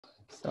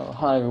So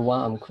hi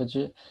everyone, I'm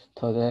Kezhi.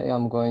 Today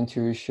I'm going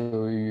to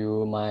show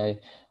you my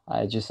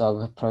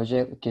GSoC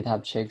project,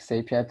 GitHub Checks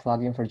API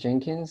plugin for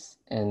Jenkins,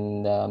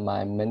 and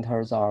my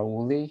mentors are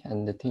Wooly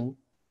and the team.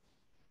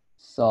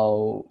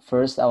 So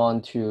first I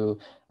want to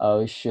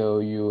show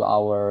you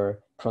our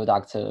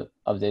product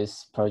of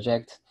this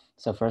project.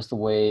 So first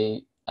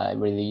we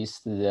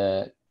released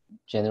the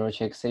General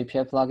Checks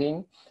API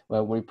plugin,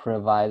 where we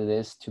provide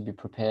this to be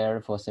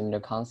prepared for similar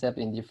concept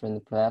in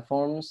different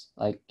platforms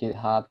like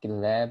GitHub,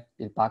 GitLab,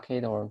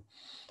 Bitbucket, or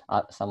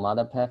some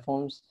other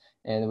platforms.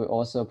 And we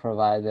also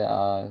provide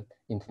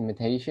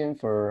implementation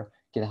for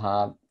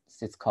GitHub.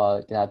 It's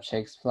called GitHub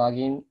Checks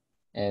plugin.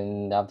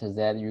 And after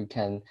that, you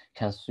can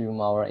consume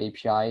our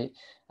API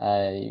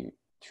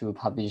to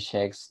publish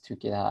checks to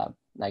GitHub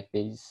like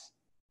this.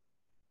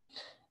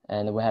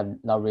 And we have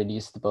now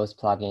released both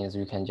plugins.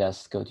 You can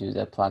just go to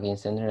the plugin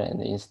center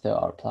and install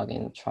our plugin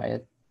and try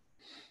it.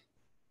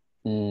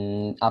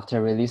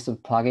 After release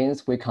of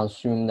plugins, we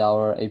consumed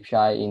our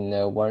API in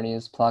the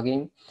Warnings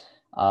plugin.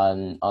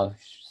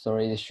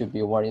 Sorry, it should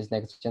be Warnings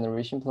next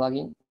generation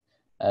plugin.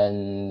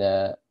 And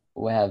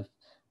we have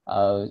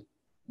added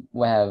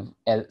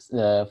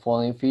the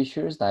following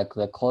features like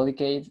the quality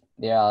gate.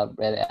 There are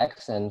red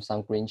X and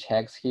some green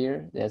checks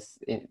here.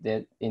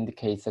 That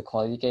indicates the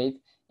quality gate,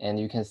 and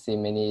you can see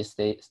many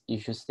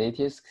issue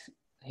statistics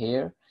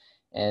here,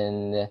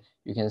 and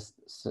you can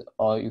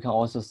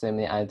also see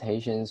many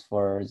annotations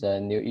for the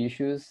new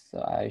issues.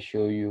 So I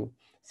show you,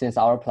 since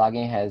our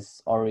plugin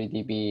has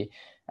already been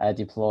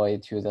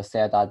deployed to the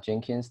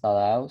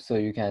set.jenkins.io, so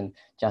you can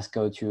just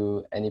go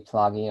to any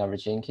plugin of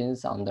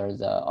Jenkins under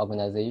the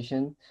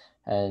organization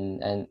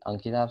and on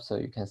GitHub, so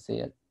you can see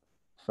it.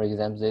 For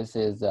example, this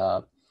is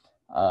a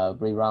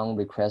rerun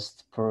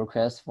request pull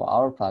request for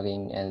our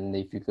plugin, and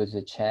if you go to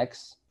the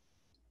checks,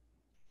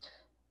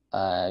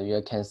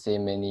 you can see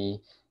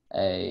many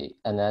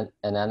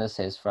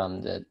analysis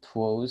from the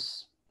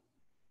tools.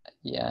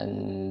 Yeah,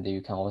 and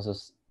you can also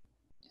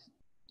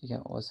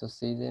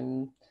see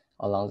them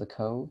along the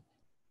code.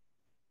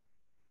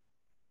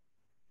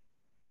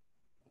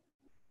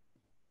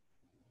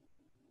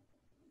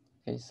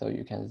 Okay, so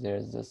you can,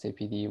 there's the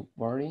CPD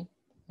warning,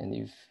 and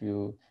if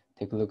you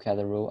take a look at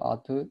the raw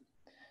output,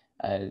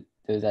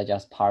 those are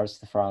just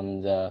parsed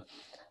from the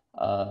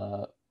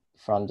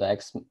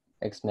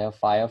XML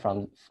file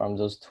from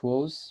those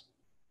tools,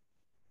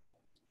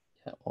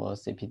 or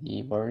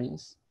CPD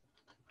warnings.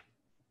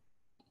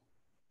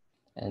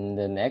 And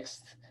the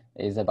next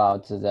is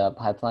about the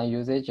pipeline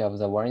usage of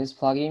the warnings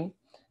plugin,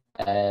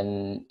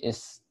 and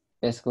it's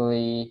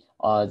basically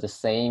the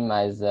same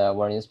as the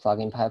warnings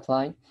plugin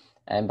pipeline,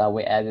 but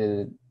we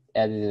added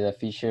a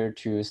feature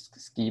to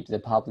skip the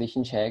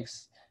publishing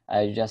checks.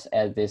 You just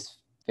add this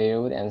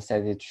field and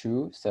set it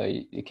true, so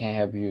it can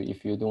help you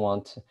if you don't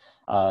want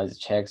the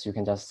checks. You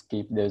can just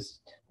skip those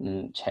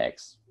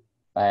checks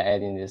by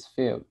adding this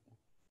field.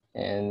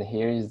 And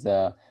here is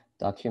the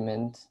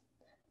document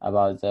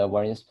about the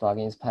warnings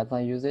plugins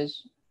pipeline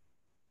usage.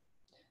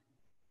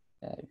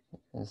 You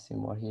can see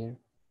more here.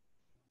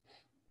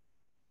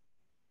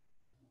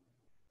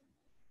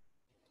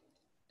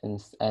 And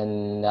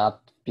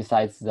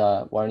besides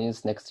the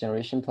warnings next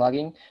generation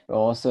plugin, we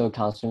also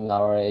consume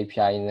our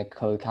API in the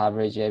code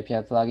coverage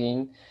API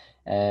plugin.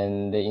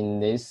 And in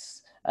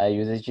this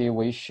usage,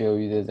 we show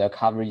you the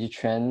coverage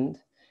trend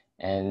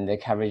and the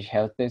coverage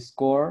health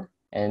score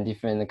and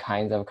different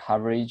kinds of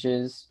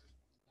coverages.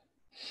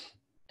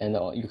 And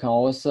you can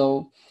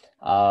also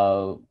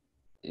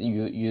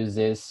use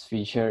this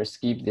feature,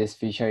 skip this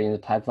feature in the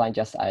pipeline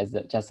just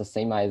the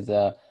same as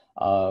the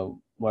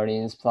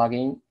warnings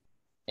plugin.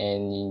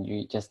 And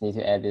you just need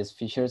to add these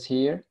features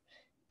here,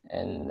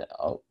 and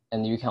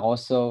you can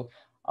also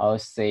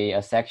say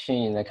a section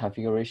in the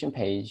configuration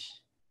page,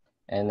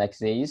 and like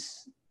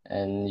this,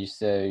 and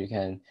so you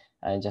can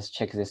just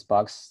check this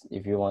box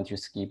if you want to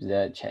skip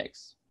the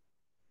checks.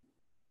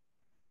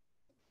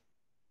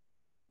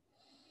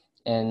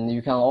 And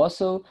you can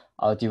also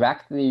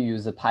directly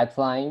use the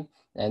pipeline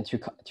and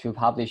to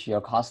publish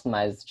your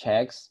customized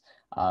checks.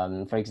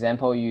 For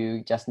example,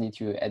 you just need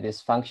to add this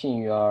function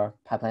in your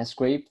pipeline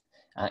script,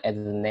 add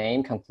the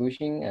name,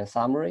 conclusion, and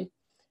summary.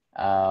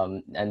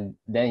 And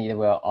then it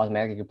will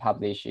automatically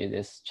publish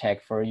this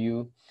check for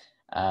you.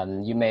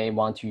 You may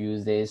want to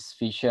use this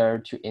feature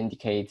to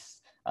indicate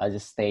the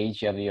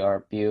stage of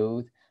your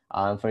build.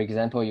 For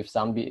example, if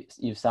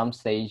some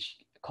stage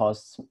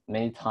costs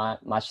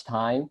much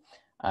time,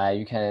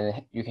 you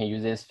can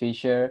use this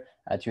feature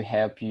to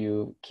help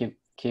you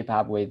keep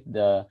up with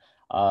the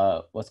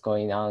what's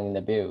going on in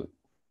the build.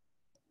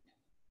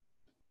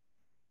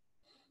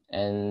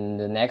 And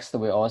the next,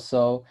 we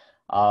also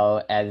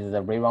add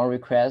the rerun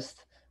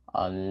request.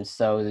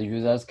 So the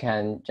users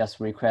can just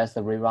request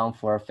a rerun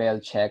for a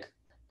failed check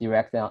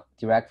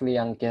directly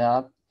on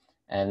GitHub.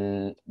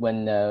 And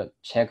when the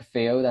check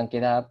failed on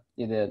GitHub,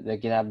 the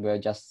GitHub will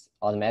just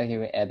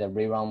automatically add a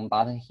rerun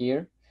button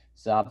here.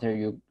 So after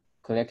you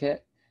click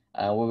it,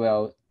 we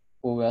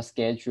will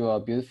schedule a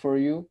build for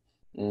you.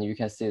 And you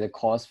can see the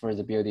cost for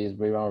the build is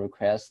rerun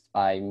request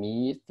by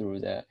me through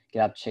the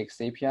GitHub Checks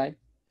API.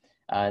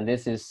 And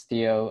this is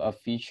still a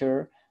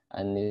feature,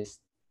 and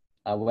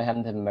we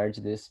haven't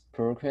merged this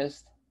pull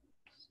request.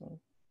 So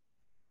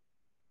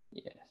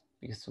yeah,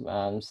 because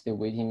I'm still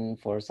waiting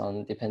for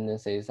some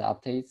dependencies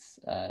updates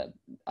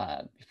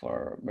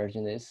before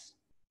merging this.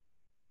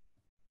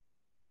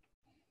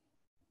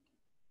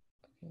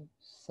 Okay,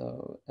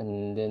 so,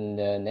 and then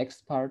the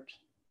next part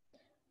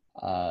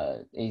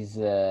is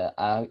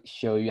I'll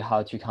show you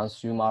how to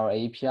consume our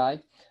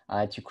API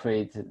to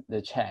create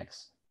the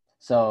checks.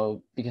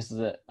 So because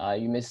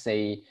you may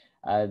say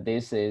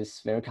this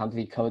is very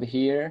complete code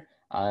here,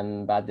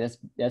 but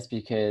that's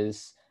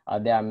because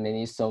there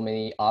are so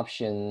many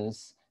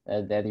options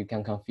that you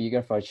can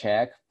configure for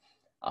check.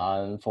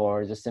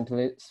 For the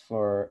simplest,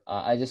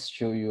 I just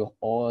show you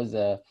all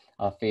the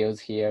fields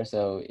here,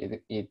 so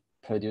it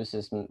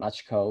produces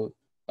much code.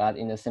 But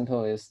in the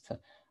simplest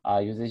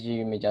usage,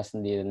 you may just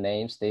need a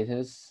name,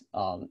 status,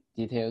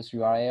 details,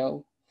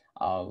 URL.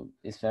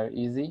 It's very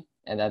easy.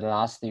 And at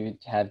last, you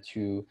have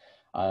to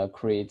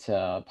create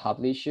a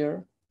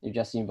publisher. You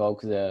just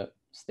invoke the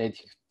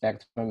static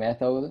vector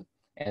method,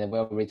 and it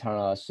will return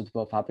a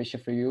suitable publisher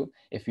for you.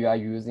 If you are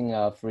using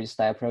a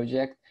freestyle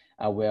project,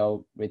 I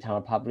will return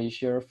a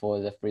publisher for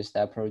the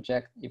freestyle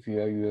project. If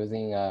you are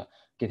using a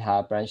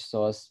GitHub branch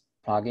source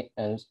plugin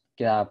and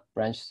GitHub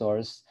branch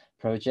source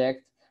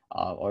project,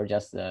 or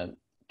just a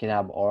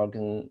GitHub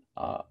organ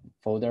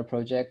folder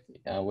project,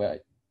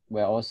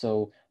 we'll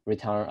also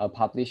return a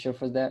publisher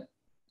for that.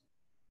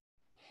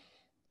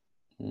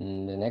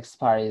 And the next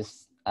part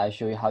is I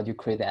show you how to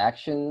create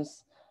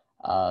actions.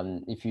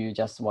 If you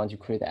just want to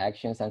create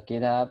actions on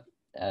GitHub,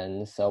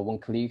 and so when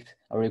clicked,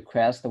 a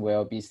request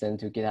will be sent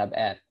to GitHub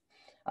app.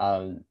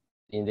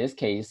 In this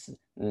case,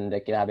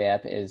 the GitHub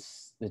app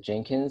is the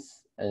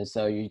Jenkins, and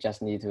so you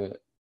just need to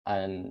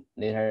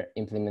later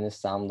implement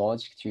some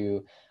logic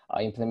to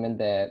implement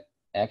the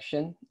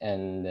action,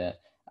 and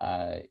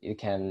it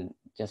can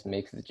just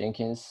make the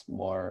Jenkins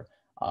more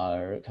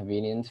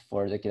convenient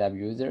for the GitHub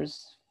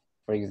users.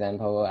 For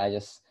example,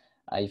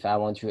 if I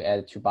want to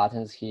add two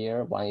buttons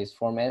here, one is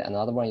format,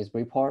 another one is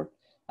report,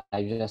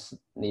 I just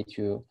need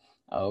to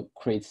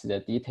create the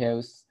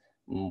details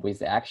with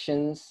the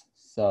actions.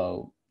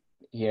 So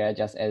here I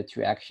just add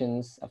two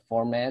actions, a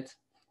format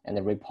and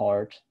a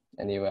report,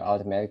 and it will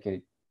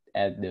automatically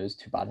add those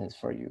two buttons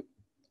for you.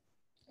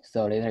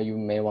 So later you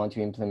may want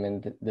to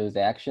implement those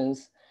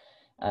actions.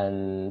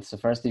 And so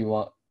first you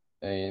want,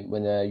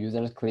 when the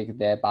users click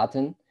that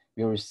button,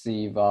 you'll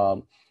receive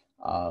a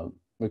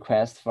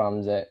request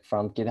from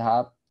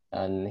GitHub,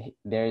 and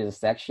there is a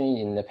section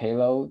in the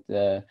payload,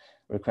 the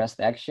request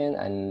action,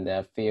 and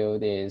the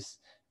field is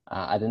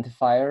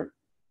identifier.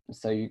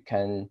 So you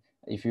can,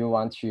 if you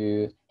want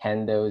to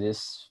handle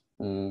this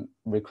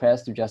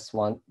request, you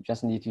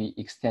just need to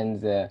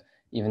extend the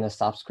even a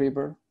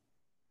subscriber.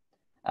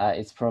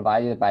 It's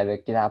provided by the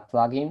GitHub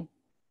plugin.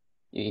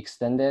 You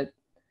extend it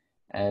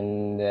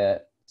and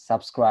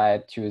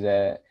subscribe to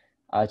the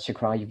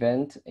check-run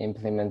event,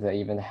 implement the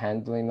event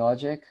handling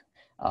logic.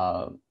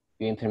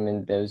 You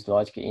implement those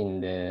logic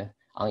in the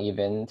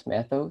onEvent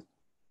method.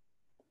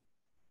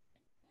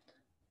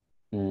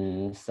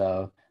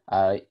 So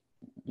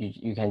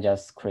you can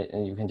just create,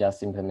 and you can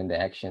just implement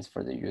the actions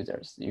for the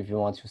users. If you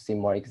want to see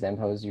more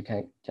examples, you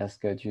can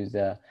just go to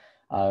the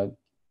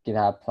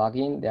GitHub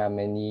plugin. There are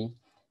many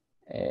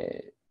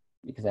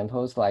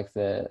examples like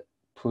the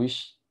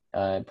push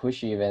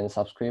event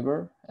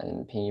subscriber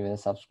and pin event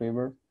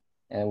subscriber,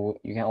 and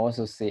you can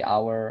also see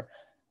our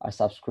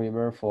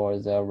subscriber for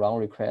the run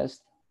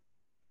request.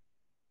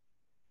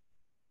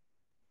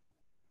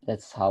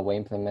 That's how we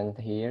implement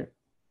here.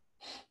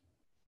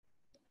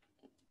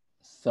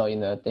 So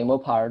in the demo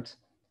part,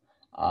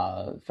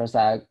 first,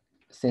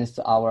 since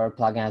our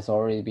plugin has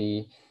already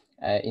been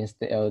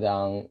installed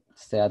on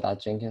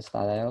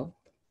cell.jenkins.io.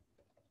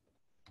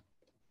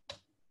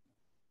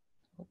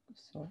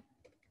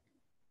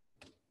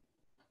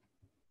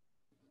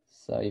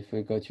 So if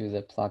we go to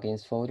the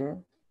plugins folder,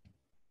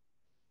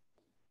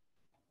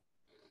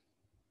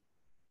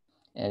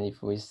 and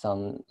if we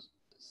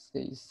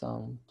see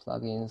some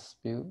plugins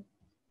build,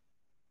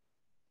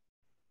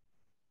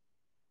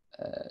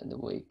 and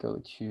we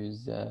go to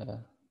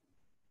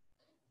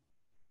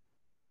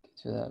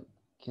the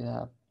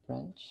GitHub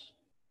branch.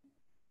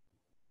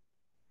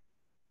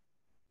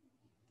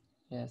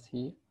 Yes,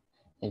 here.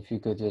 If you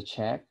go to the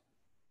check,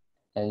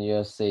 and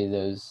you'll see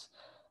those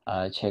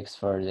checks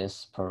for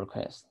this pull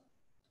request.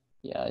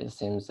 Yeah, it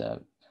seems a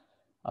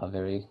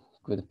very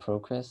good pull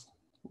request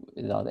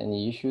without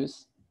any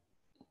issues.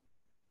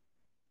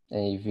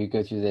 And if you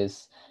go to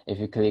this, if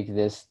you click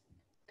this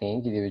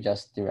link, it will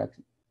just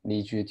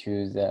lead you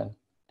to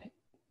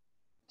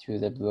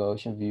the Blue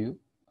Ocean view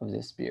of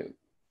this build.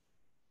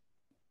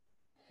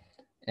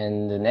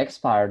 And the next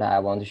part I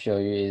want to show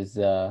you is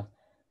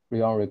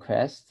rerun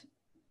request.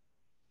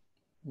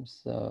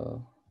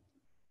 So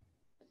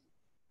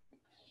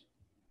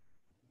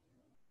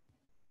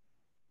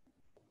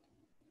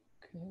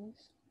okay.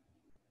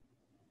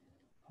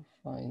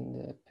 find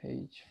the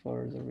page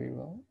for the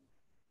rerun.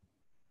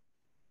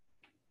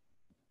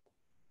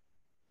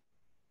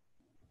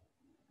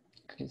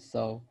 Okay,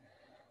 so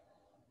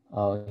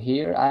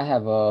here I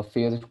have a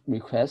field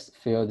request,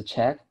 field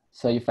check.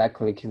 So if I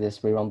click this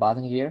rerun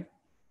button here,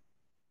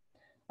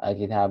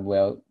 GitHub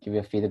will give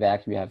you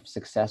feedback. You have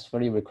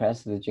successfully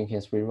requested the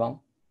Jenkins rerun.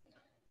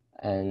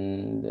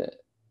 And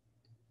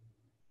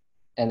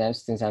then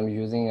since I'm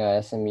using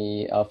a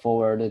SME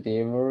forward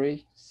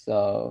delivery,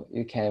 so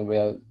you can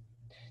will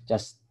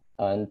just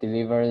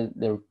deliver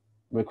the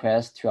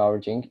request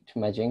to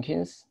my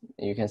Jenkins.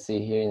 You can see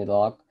here in the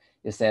log,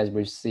 it says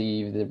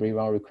receive the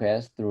rerun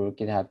request through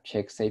GitHub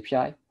Checks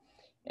API.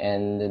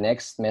 And the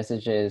next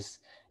message is,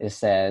 it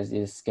says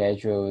it's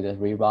scheduled a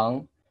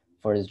rerun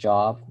for the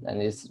job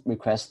and it's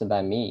requested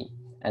by me.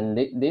 And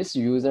this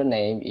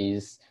username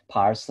is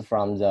parsed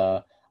from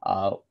the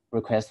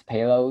request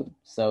payload.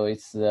 So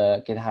it's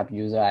the GitHub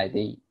user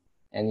ID.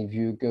 And if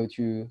you go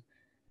to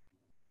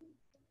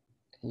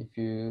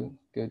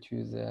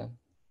the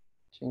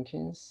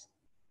Jenkins,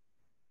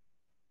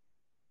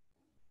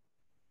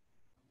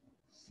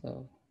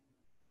 so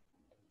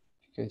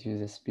go to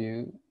this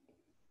view,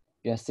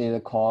 you see the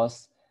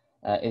cause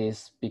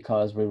is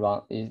because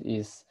rerun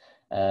is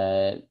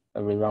a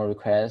rerun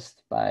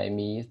request by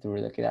me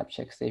through the GitHub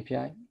Checks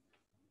API.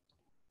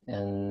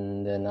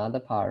 And another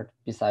part,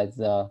 besides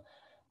the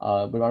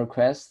rerun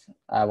request,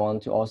 I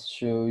want to also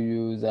show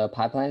you the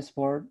pipeline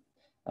support.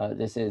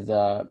 This is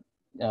the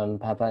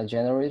pipeline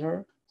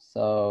generator.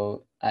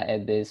 So I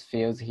add these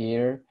fields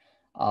here.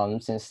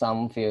 Since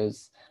some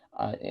fields,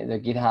 the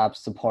GitHub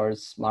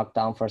supports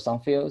Markdown for some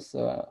fields,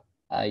 so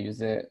I use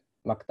the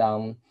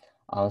Markdown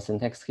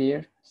syntax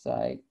here. So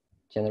I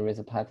generate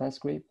a pipeline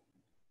script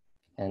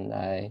and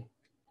I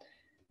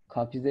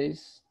copy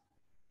this.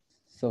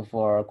 So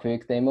for a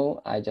quick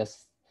demo, I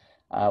just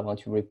want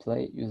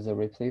to use the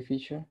replay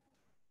feature.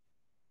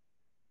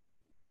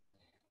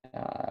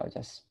 I'll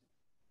just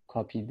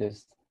copy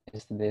this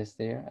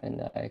there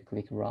and I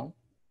click run.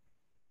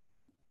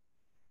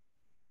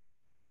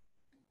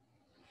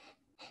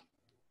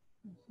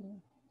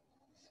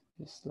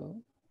 It's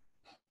slow.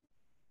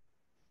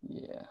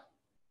 Yeah.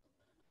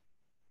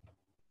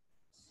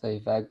 So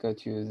if I go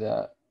to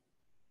the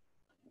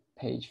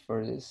page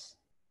for this,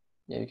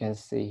 yeah, you can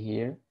see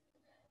here,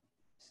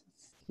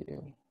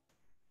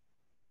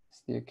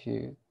 still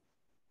cute.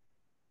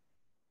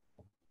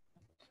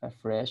 If I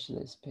refresh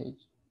this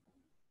page,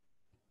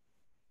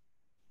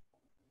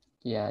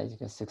 yeah, you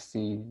can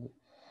succeed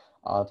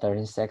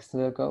 30 seconds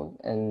ago.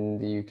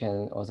 And you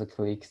can also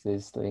click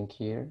this link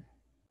here.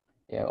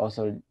 Yeah,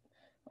 also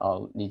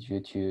I'll lead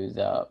you to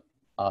the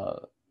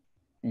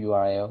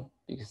URL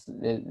because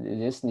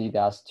this leads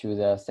us to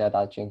the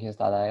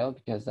set.jenkins.io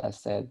because I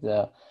set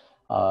the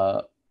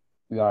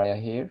URL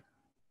here.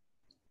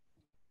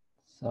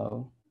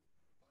 So,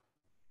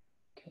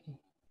 okay.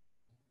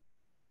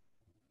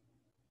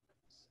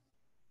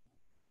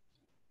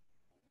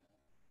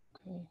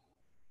 Okay.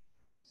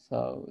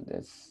 So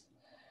that's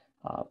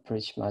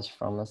pretty much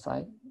from the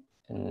site.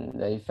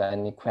 And if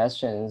any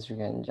questions, you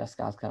can just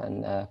ask.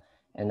 And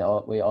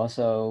we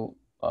also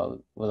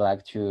would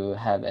like to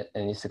have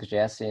any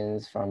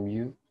suggestions from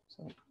you.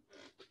 So.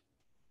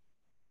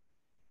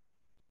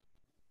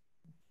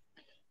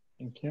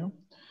 Thank you.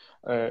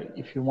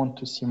 If you want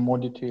to see more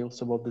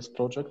details about this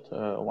project,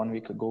 1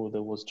 week ago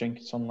there was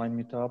Jenkins online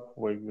meetup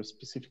where we were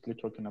specifically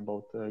talking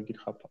about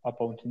GitHub app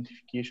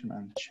authentication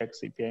and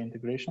Checks API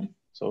integration.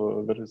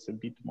 So there is a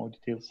bit more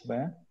details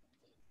there.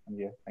 And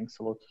yeah, thanks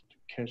a lot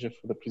to Kezhi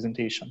for the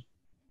presentation.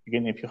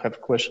 Again, if you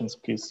have questions,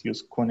 please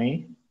use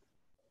Q&A.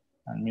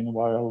 And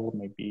meanwhile,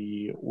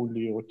 maybe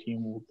Uli or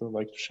team would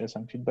like to share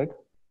some feedback.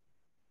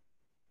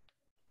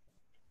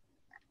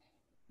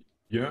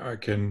 Yeah, I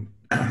can.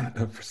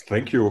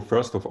 Thank you,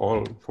 first of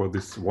all, for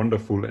this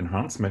wonderful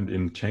enhancement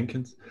in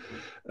Jenkins.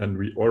 And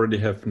we already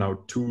have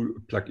now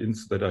 2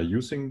 plugins that are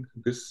using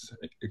this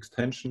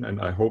extension. And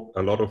I hope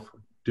a lot of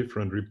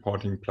different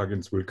reporting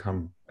plugins will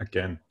come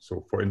again.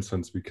 So for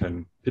instance, we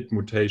can hit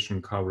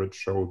mutation coverage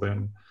show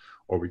then,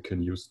 or we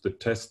can use the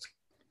test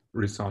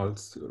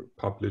results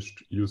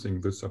published using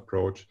this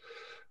approach.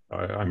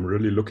 I'm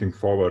really looking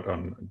forward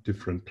on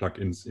different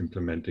plugins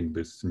implementing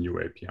this new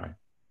API.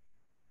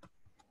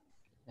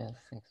 Yes,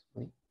 thanks,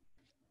 Lee.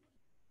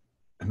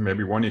 And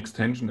maybe one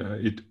extension,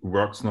 it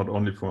works not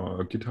only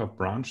for GitHub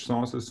branch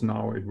sources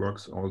now, it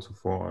works also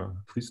for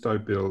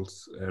freestyle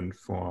builds and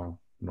for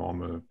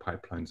normal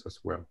pipelines as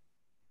well.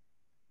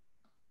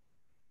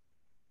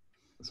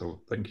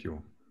 So thank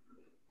you.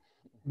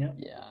 Yeah.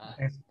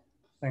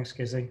 Thanks,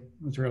 Kezhi. It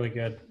was really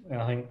good.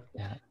 I think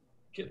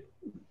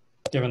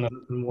given the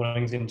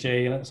warnings in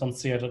G and it's on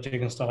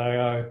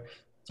co.jenkins.io,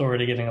 it's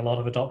already getting a lot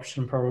of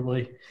adoption,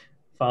 probably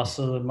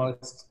faster than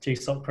most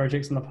GSoC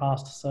projects in the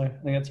past. So I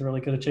think it's a really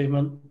good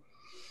achievement.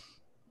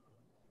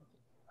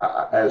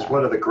 As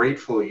one of the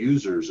grateful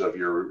users of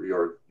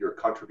your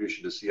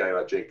contribution to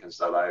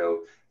ci.jenkins.io,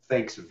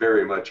 thanks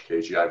very much,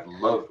 Kezhi. I've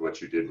loved what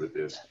you did with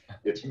this.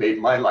 It's made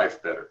my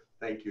life better.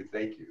 Thank you.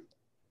 Thank you.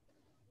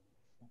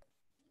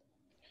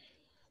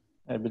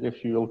 I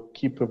believe you will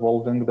keep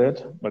evolving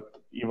that, but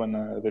even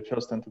the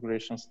first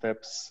integration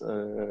steps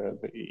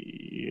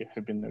they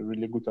have been a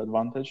really good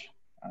advantage.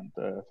 And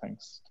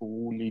thanks to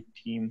Uli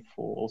team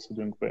for also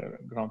doing the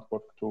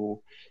groundwork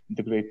to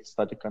integrate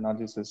static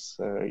analysis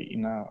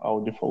in our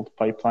default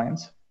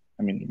pipelines.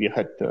 I mean, we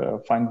had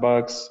find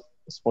bugs,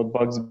 spot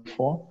bugs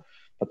before,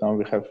 but now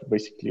we have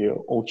basically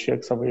all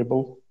checks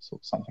available. So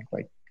something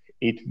like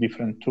 8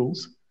 different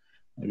tools.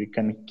 And we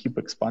can keep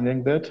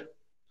expanding that.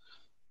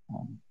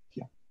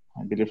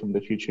 I believe in the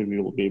future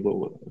we will be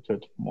able to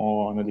add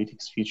more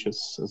analytics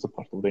features as a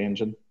part of the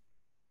engine.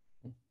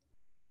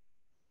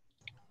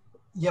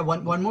 Yeah,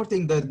 one more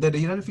thing, the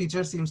rerun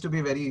feature seems to be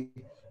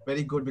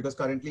very good, because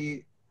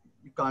currently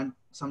you can't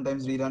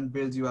sometimes rerun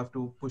builds, you have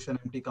to push an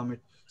empty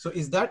commit. So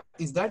is that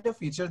a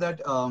feature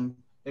that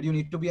that you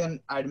need to be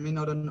an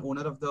admin or an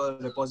owner of the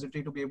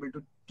repository to be able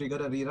to trigger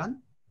a rerun,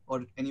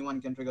 or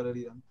anyone can trigger a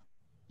rerun?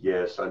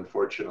 Yes,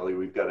 unfortunately,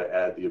 we've got to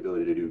add the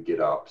ability to do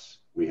GitOps.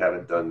 We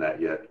haven't done that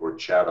yet, or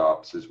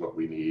ChatOps is what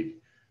we need.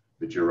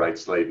 But you're right,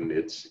 Sladen,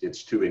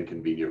 it's too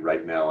inconvenient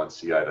right now on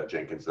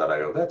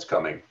ci.jenkins.io. That's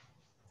coming.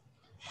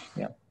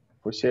 Yeah,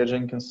 for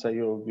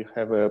ci.jenkins.io, we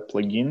have a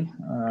plugin,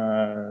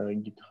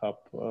 GitHub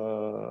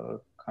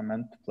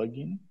comment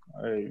plugin,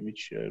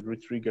 which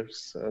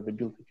retriggers the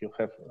build if you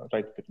have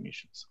write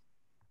permissions.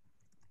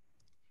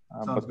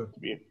 But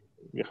good.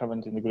 We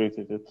haven't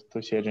integrated it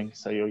to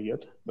ci.jenkins.io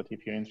yet, but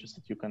if you're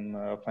interested, you can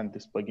find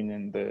this plugin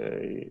in the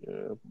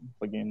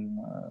plugin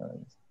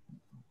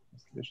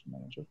installation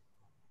manager.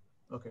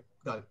 Okay,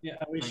 got it. Yeah,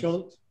 are we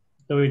sure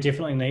that we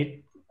definitely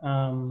need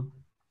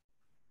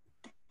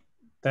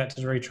that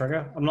to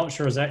re-trigger? I'm not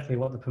sure exactly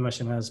what the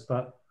permission is,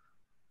 but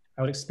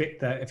I would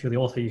expect that if you're the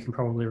author, you can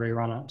probably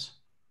rerun it.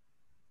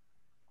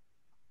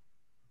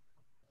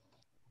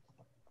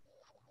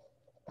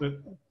 But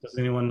does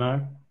anyone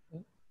know?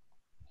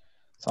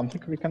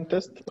 Something we can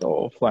test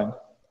offline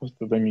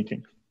after the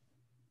meeting.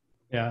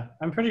 Yeah,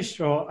 I'm pretty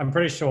sure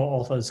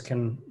authors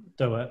can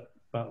do it,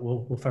 but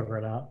we'll figure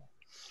it out.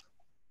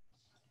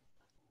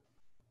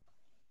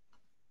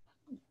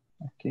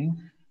 Okay.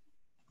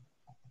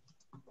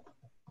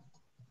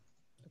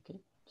 Okay,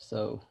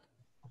 so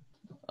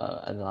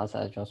and last,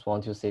 I just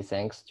want to say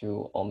thanks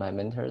to all my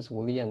mentors,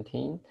 Uli and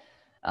team.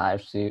 I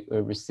actually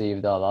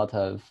received a lot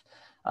of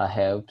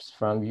helps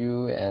from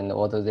you, and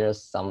although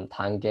there's some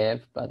time gap,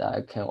 but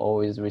I can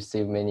always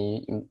receive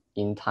many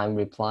in-time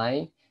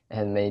reply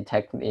and many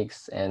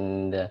techniques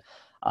and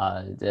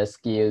the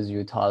skills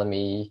you taught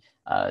me.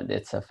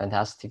 It's a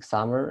fantastic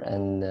summer,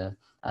 and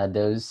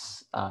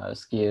those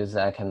skills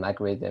I can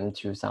migrate them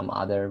to some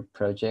other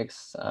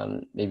projects,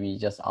 maybe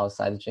just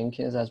outside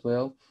Jenkins as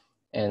well.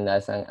 And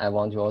I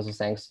want to also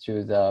thanks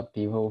to the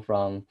people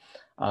from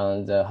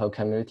the whole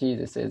community.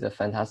 This is a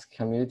fantastic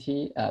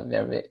community,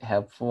 very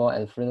helpful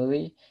and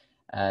friendly.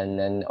 And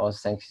then also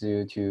thanks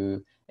you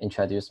to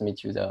introduce me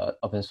to the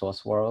open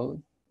source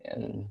world.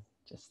 And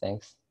just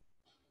thanks.